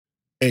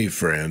Hey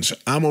friends,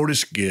 I'm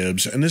Otis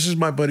Gibbs, and this is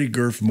my buddy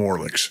Gurf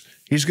Morlix.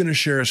 He's going to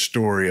share a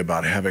story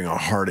about having a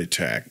heart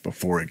attack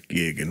before a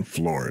gig in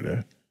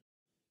Florida.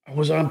 I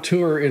was on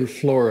tour in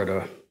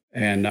Florida,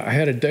 and I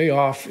had a day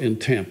off in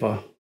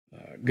Tampa.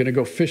 Going to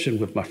go fishing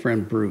with my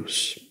friend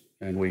Bruce,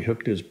 and we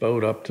hooked his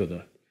boat up to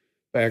the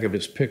back of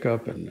his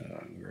pickup, and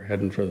we were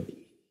heading for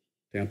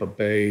Tampa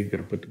Bay,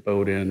 going to put the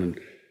boat in,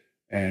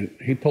 and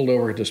he pulled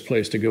over at this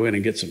place to go in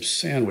and get some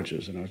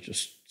sandwiches, and I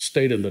just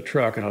stayed in the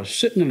truck, and I was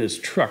sitting in his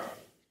truck,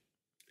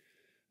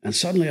 and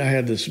suddenly I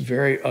had this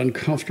very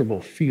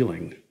uncomfortable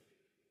feeling,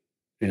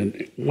 and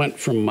it went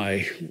from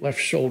my left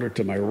shoulder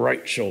to my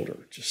right shoulder,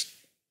 just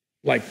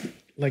like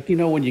you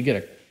know when you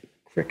get a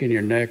crick in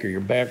your neck or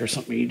your back or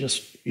something,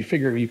 you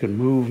figure you can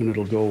move and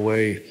it'll go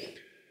away.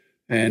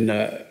 And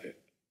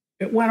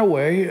it went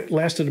away. It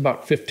lasted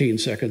about 15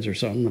 seconds or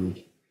something,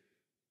 and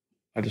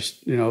I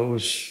just, it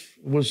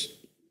was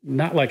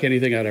not like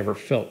anything I'd ever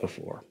felt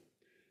before.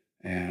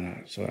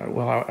 And so,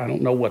 I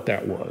don't know what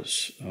that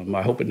was.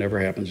 I hope it never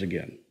happens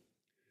again.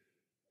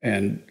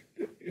 And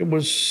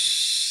it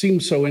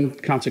seemed so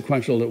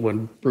inconsequential that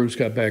when Bruce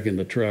got back in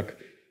the truck,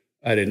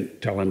 I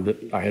didn't tell him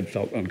that I had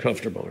felt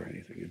uncomfortable or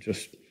anything.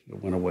 It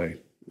went away.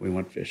 We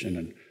went fishing.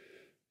 And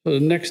so the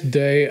next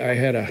day, I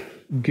had a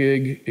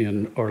gig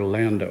in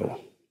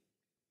Orlando.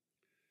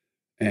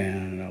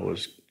 And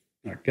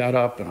I got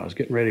up and I was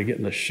getting ready to get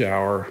in the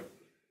shower.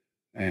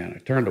 And I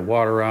turned the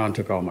water on,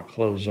 took all my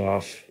clothes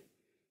off.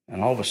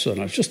 And all of a sudden,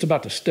 I was just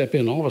about to step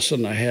in. All of a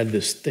sudden, I had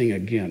this thing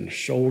again,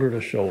 shoulder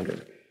to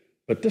shoulder.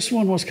 But this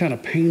one was kind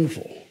of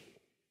painful.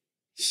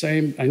 I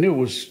knew it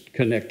was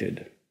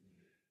connected.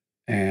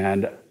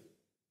 And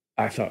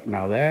I thought,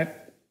 now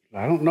that,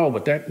 I don't know,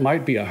 but that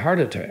might be a heart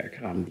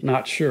attack. I'm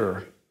not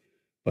sure.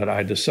 But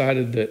I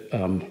decided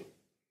that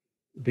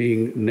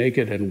being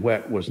naked and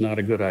wet was not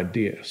a good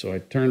idea. So I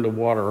turned the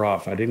water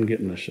off. I didn't get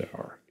in the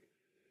shower.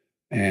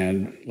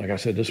 And like I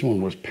said, this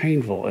one was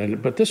painful.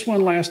 But this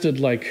one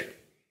lasted like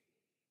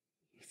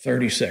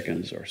 30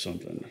 seconds or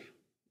something,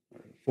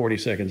 40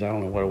 seconds, I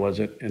don't know what it was.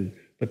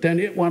 But then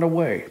it went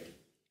away.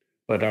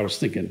 But I was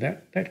thinking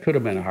that could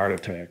have been a heart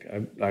attack.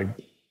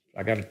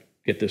 I got to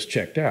get this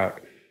checked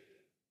out.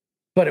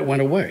 But it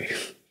went away.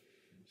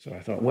 So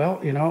I thought,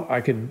 well,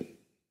 I could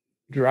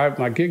drive.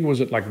 My gig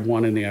was at like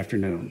 1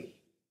 p.m,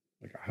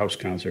 like a house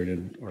concert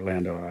in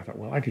Orlando. And I thought,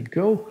 well, I could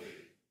go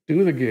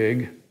do the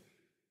gig,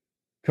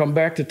 come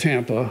back to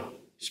Tampa,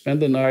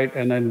 spend the night,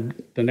 and then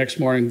the next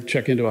morning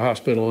check into a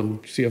hospital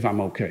and see if I'm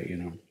okay,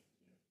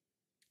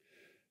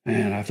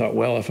 And I thought,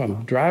 well, if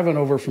I'm driving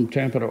over from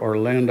Tampa to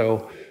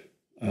Orlando,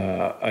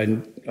 I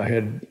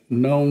had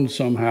known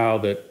somehow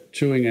that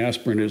chewing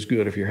aspirin is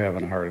good if you're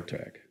having a heart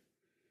attack.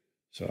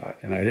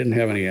 And I didn't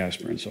have any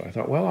aspirin, so I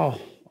thought,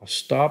 well, I'll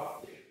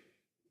stop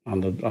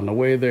on the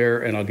way there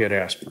and I'll get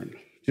aspirin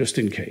just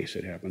in case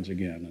it happens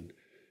again.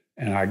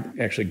 And I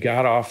actually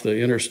got off the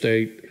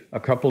interstate a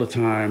couple of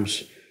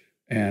times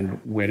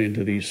and went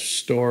into these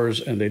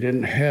stores, and they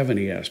didn't have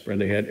any aspirin.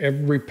 They had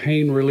every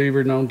pain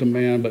reliever known to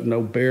man, but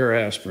no Bayer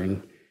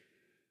aspirin.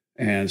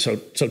 And so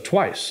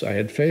twice I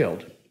had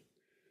failed.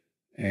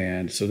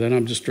 And so then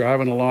I'm just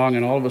driving along,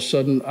 and all of a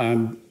sudden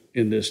I'm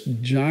in this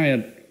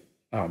giant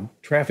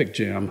traffic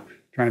jam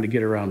trying to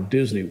get around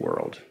Disney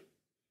World.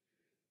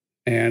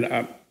 And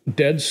I'm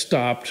dead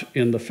stopped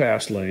in the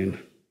fast lane.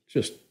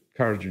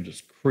 Cars are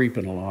just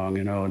creeping along,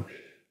 and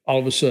all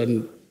of a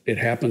sudden it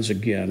happens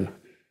again.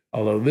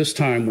 Although this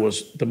time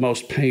was the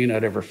most pain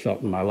I'd ever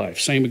felt in my life.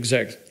 Same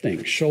exact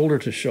thing, shoulder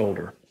to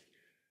shoulder.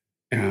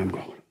 And I'm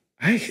going,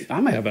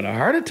 I'm having a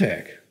heart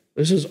attack.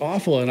 This is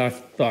awful. And I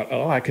thought,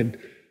 I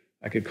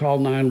could call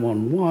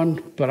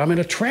 911, but I'm in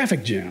a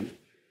traffic jam.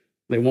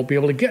 They won't be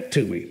able to get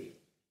to me.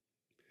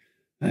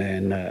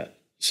 And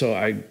so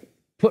I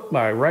put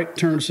my right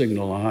turn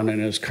signal on,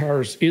 and as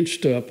cars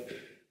inched up,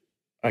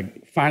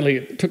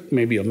 it took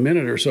maybe a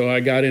minute or so, I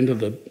got into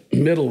the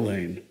middle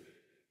lane.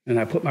 And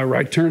I put my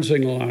right turn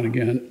signal on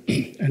again,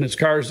 and as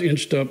cars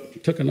inched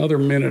up, took another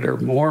minute or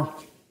more.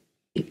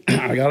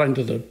 I got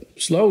into the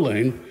slow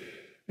lane,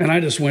 and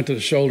I just went to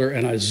the shoulder,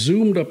 and I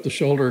zoomed up the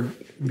shoulder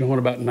going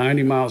about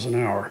 90 miles an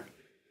hour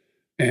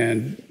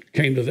and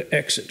came to the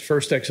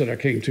first exit I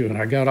came to, and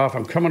I got off.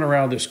 I'm coming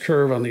around this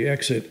curve on the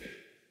exit,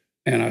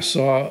 and I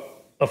saw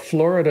a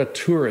Florida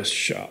tourist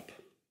shop,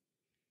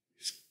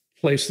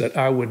 place that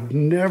I would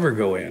never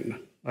go in.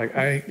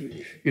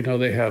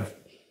 They have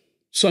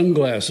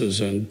sunglasses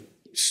and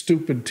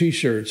stupid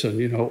T-shirts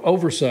and,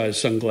 oversized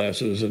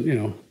sunglasses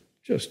and,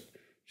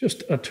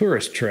 just a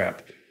tourist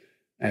trap.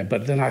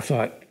 But then I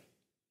thought,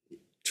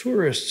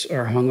 tourists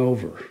are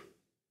hungover.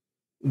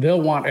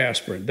 They'll want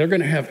aspirin. They're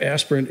going to have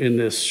aspirin in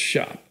this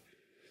shop.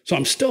 So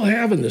I'm still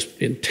having this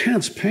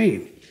intense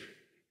pain.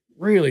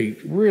 Really,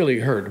 really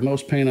hurt. The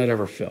most pain I'd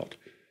ever felt.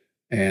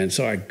 And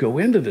so I go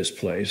into this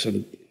place,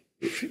 and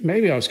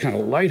maybe I was kind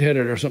of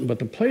lightheaded or something, but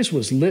the place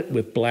was lit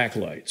with black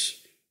lights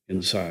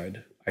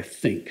inside, I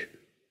think.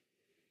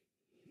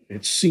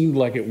 It seemed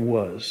like it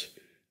was.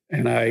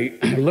 And I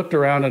looked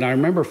around, and I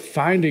remember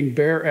finding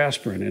Bayer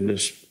aspirin in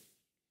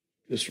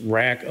this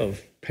rack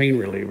of pain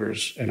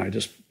relievers, and I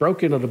just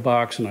broke into the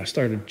box and I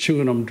started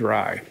chewing them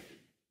dry.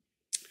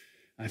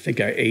 I think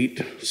I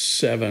ate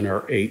 7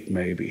 or 8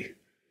 maybe,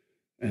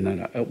 and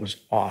then it was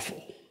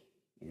awful.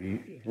 I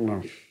mean, I don't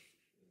know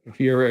if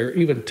you ever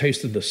even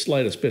tasted the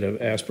slightest bit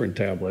of aspirin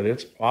tablet,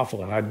 it's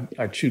awful. And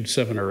I chewed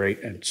 7 or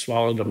 8 and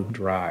swallowed them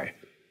dry,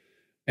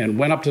 and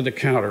went up to the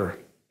counter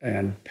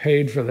and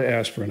paid for the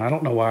aspirin. I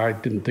don't know why I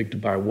didn't think to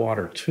buy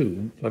water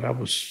too, but I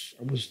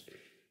was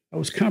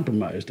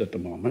compromised at the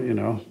moment, you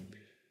know.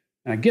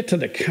 And I get to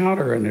the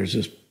counter and there's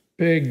this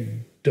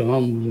big,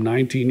 dumb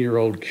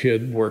 19-year-old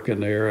kid working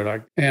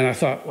there. And I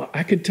thought, well,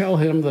 I could tell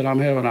him that I'm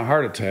having a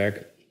heart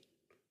attack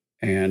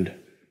and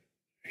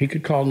he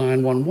could call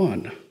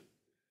 911.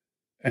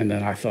 And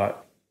then I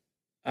thought,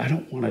 I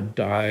don't want to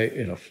die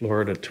in a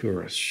Florida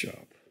tourist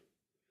shop.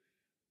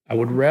 I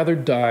would rather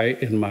die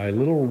in my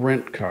little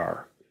rent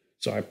car.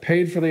 So I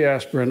paid for the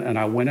aspirin and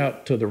I went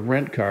out to the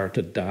rent car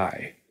to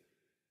die.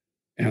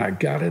 And I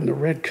got in the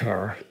rent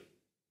car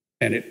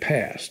and it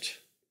passed.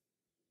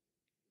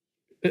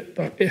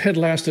 It had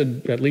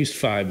lasted at least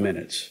 5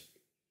 minutes.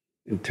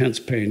 Intense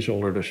pain,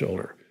 shoulder to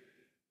shoulder.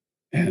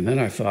 And then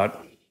I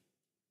thought,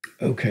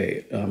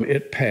 okay,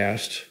 it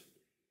passed.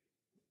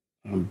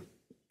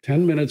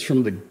 10 minutes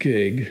from the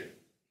gig.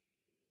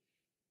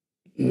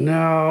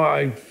 Now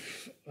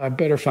I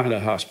better find a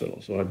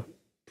hospital. So I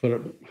put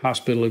a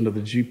hospital into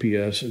the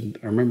GPS, and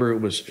I remember it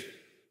was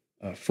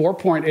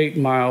 4.8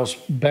 miles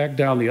back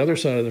down the other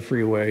side of the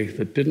freeway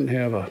that didn't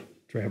have a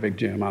traffic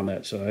jam on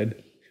that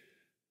side.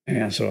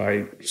 And so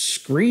I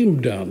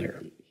screamed down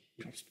there.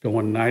 I was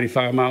going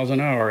 95 miles an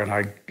hour, and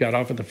I got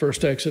off at the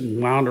first exit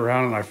and wound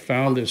around, and I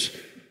found this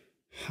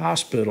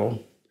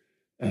hospital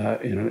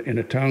in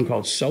a town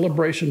called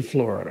Celebration,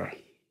 Florida.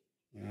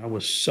 I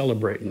was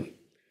celebrating.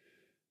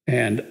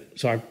 And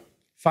so I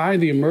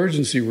find the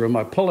emergency room.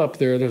 I pull up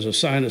there. There's a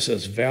sign that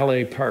says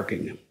valet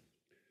parking.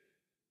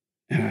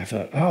 And I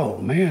thought, oh,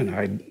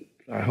 man,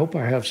 I hope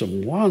I have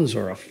some 1s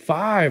or a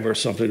 5 or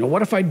something. Or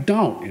what if I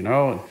don't, you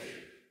know?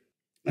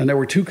 And there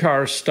were 2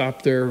 cars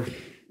stopped there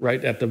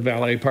right at the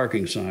valet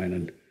parking sign.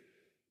 And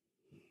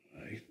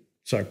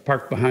so I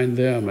parked behind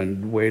them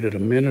and waited a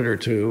minute or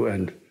two,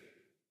 and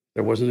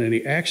there wasn't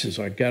any action.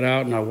 So I got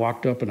out and I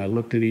walked up and I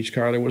looked at each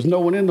car. There was no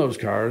one in those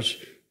cars.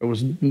 There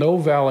was no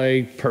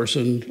valet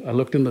person. I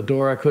looked in the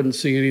door. I couldn't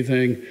see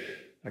anything.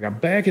 I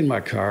got back in my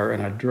car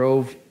and I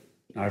drove.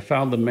 I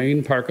found the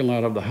main parking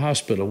lot of the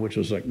hospital, which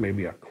was like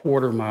maybe a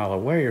quarter mile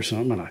away or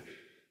something. And I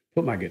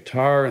put my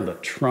guitar in the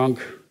trunk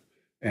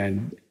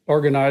and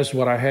organized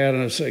what I had.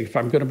 And I said, if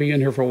I'm going to be in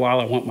here for a while,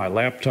 I want my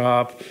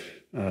laptop,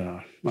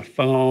 my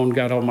phone,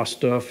 got all my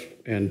stuff,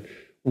 and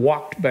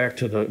walked back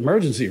to the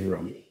emergency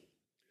room.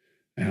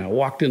 And I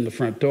walked in the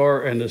front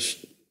door, and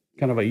this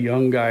kind of a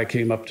young guy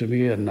came up to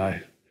me, and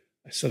I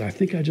said, I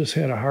think I just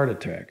had a heart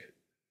attack.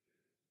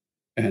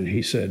 And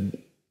he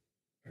said,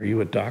 are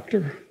you a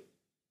doctor?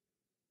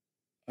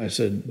 I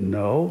said,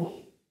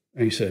 no.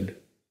 And he said,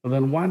 well,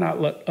 then why not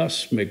let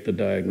us make the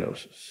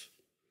diagnosis?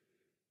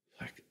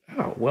 Like,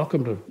 oh,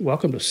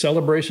 welcome to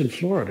Celebration,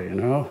 Florida, you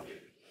know?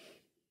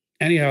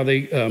 Anyhow,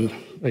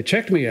 they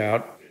checked me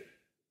out,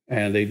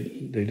 and they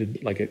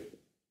did like a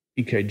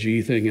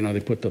EKG thing, you know, they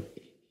put the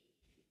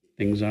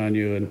things on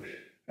you,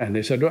 and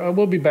they said, well,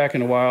 we'll be back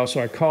in a while.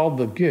 So I called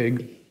the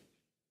gig,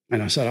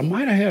 and I said, I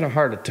might have had a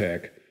heart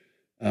attack.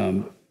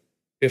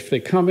 If they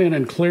come in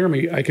and clear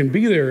me, I can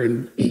be there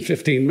in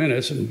 15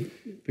 minutes. And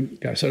the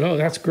guy said, oh,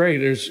 that's great.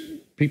 There's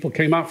people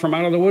came out from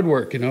out of the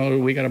woodwork, you know,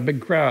 we got a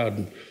big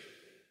crowd.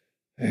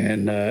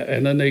 And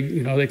then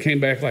they came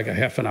back like a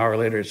half an hour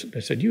later.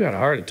 They said, you had a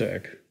heart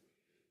attack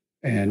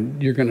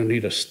and you're going to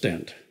need a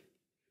stent.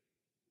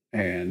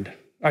 And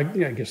I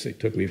guess they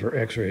took me for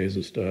x-rays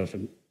and stuff.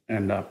 And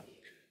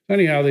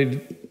anyhow, they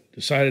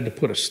decided to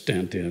put a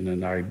stent in,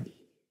 and I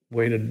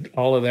waited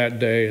all of that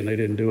day, and they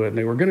didn't do it. And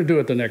they were going to do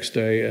it the next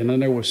day, and then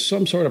there was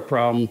some sort of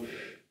problem.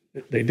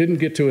 They didn't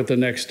get to it the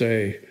next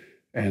day,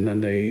 and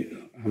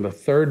then on the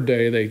 3rd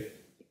day, they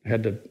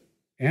had to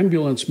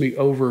ambulance me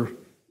over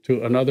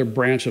to another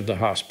branch of the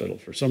hospital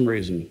for some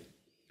reason.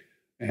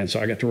 And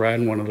so I got to ride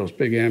in one of those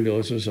big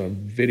ambulances,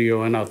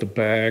 videoing out the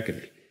back,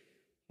 and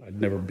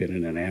I'd never been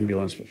in an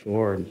ambulance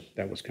before, and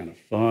that was kind of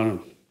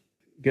fun.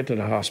 Get to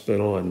the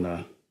hospital,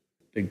 and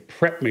they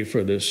prep me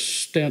for this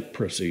stent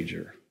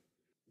procedure.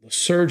 The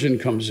surgeon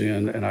comes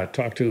in, and I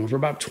talked to him for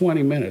about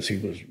 20 minutes. He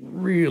was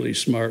really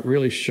smart,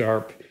 really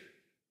sharp.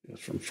 He was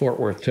from Fort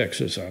Worth,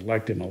 Texas. I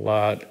liked him a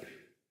lot.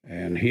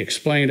 And he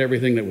explained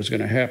everything that was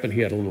going to happen.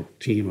 He had a little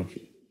team of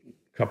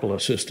a couple of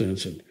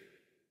assistants.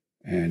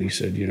 And he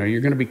said, you know,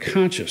 you're going to be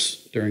conscious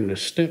during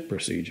this stent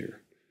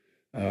procedure.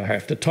 I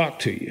have to talk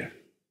to you.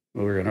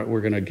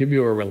 We're going to give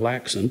you a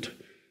relaxant.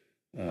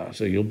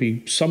 So you'll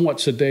be somewhat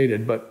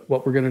sedated. But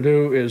what we're going to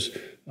do is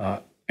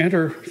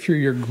enter through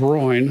your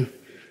groin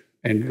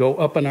and go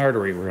up an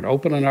artery. We're going to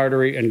open an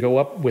artery and go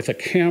up with a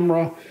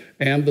camera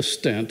and the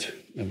stent.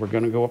 And we're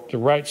going to go up the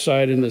right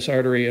side in this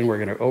artery, and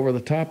we're going to over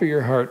the top of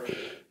your heart, and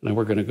then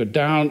we're going to go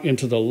down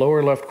into the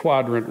lower left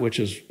quadrant, which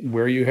is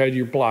where you had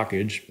your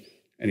blockage,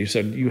 And he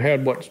said, you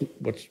had what's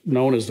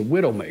known as the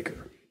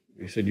Widowmaker.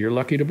 He said, you're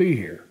lucky to be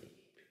here.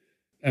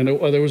 And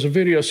there was a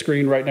video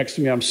screen right next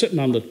to me. I'm sitting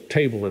on the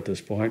table at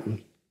this point.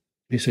 And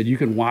he said, you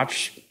can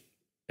watch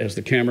as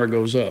the camera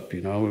goes up,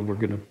 you know,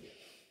 and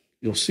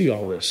you'll see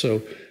all this.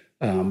 So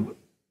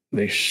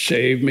they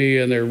shaved me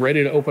and they're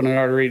ready to open an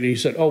artery. And he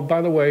said, oh,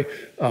 by the way,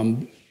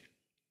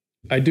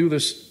 I do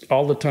this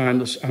all the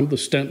time. I'm the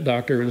stent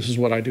doctor. This is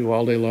what I do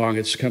all day long.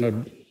 It's kind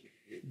of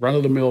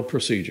run-of-the-mill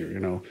procedure, you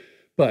know.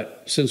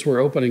 But since we're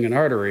opening an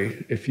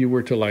artery, if you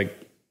were to like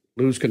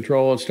lose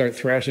control and start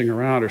thrashing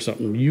around or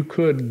something, you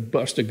could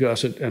bust a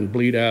gusset and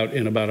bleed out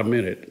in about a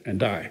minute and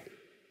die.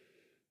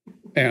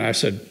 And I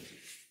said,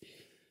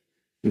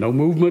 no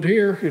movement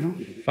here, you know,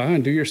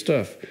 fine, do your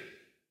stuff.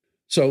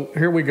 So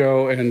here we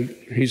go, and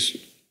he's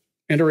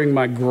entering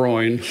my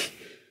groin,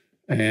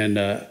 and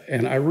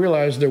I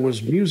realized there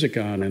was music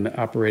on in the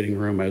operating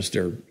room as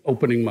they're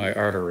opening my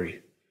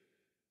artery.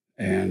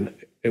 And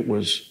it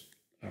was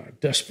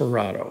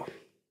Desperado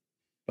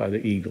by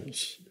the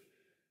Eagles.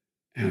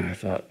 And I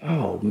thought,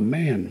 oh,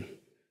 man,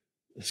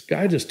 this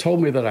guy just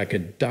told me that I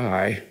could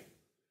die.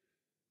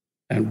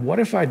 And what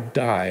if I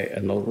die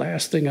and the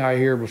last thing I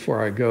hear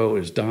before I go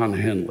is Don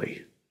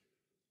Henley?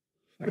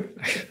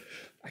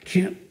 I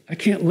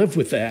can't live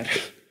with that.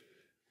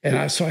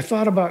 And so I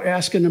thought about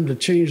asking him to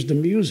change the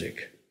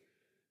music.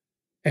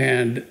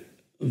 And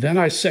then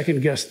I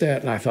second-guessed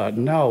that, and I thought,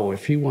 no,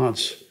 if he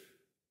wants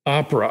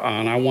opera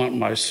on, I want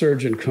my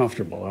surgeon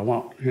comfortable. I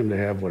want him to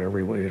have whatever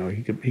you know.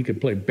 He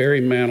could play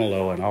Barry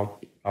Manilow, and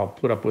I'll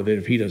put up with it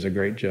if he does a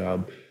great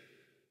job.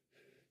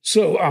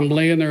 So I'm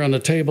laying there on the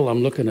table.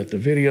 I'm looking at the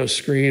video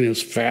screen. It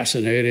was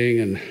fascinating,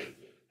 and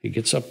he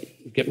gets up,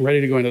 getting ready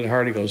to go into the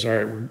heart. He goes, all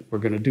right, we're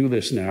going to do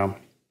this now,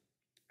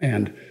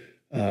 and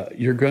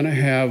you're going to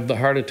have the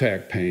heart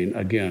attack pain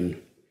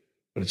again,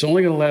 but it's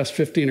only going to last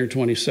 15 or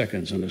 20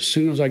 seconds. And as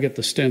soon as I get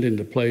the stent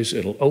into place,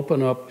 it'll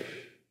open up.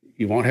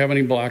 You won't have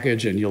any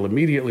blockage, and you'll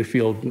immediately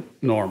feel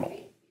normal.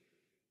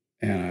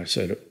 And I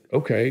said,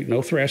 okay,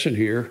 no thrashing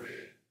here.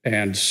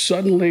 And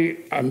suddenly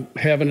I'm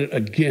having it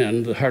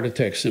again, the heart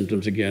attack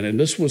symptoms again. And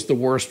this was the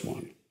worst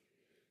one.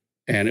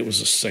 And it was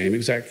the same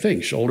exact thing,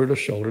 shoulder to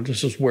shoulder.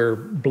 This is where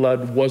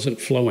blood wasn't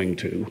flowing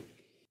to.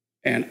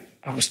 And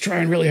I was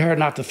trying really hard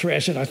not to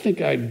thrash it. I think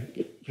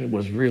it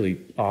was really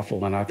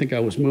awful. And I think I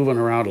was moving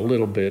around a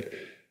little bit.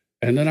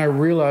 And then I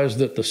realized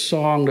that the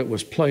song that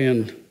was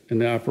playing in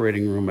the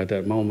operating room at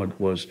that moment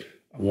was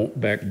I Won't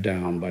Back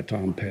Down by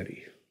Tom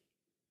Petty.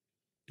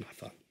 I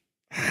thought,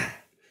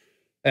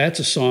 that's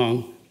a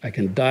song I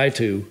can die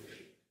to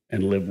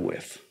and live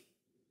with.